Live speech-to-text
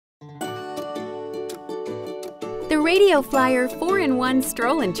The Radio Flyer 4-in-1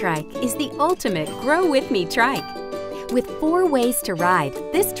 Stroll N Trike is the ultimate grow with me trike. With 4 ways to ride,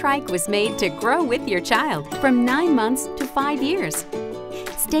 this trike was made to grow with your child from 9 months to 5 years.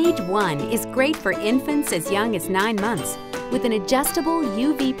 Stage 1 is great for infants as young as 9 months with an adjustable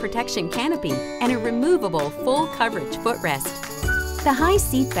UV protection canopy and a removable full coverage footrest. The high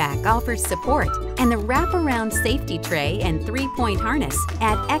seat back offers support, and the wraparound safety tray and 3-point harness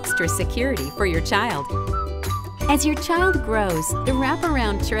add extra security for your child. As your child grows, the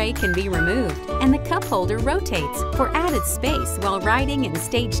wraparound tray can be removed and the cup holder rotates for added space while riding in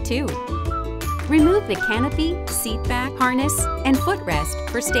Stage 2. Remove the canopy, seat back, harness, and footrest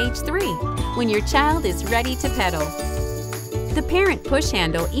for Stage 3 when your child is ready to pedal. The parent push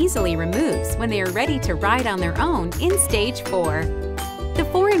handle easily removes when they are ready to ride on their own in Stage 4. The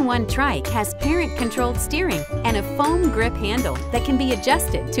 4-in-1 trike has parent-controlled steering and a foam grip handle that can be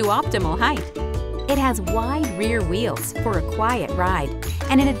adjusted to optimal height. It has wide rear wheels for a quiet ride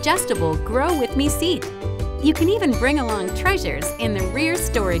and an adjustable Grow With Me seat. You can even bring along treasures in the rear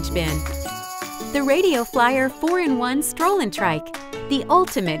storage bin. The Radio Flyer 4-in-1 Stroll N Trike, the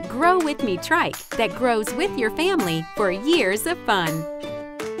ultimate Grow With Me trike that grows with your family for years of fun.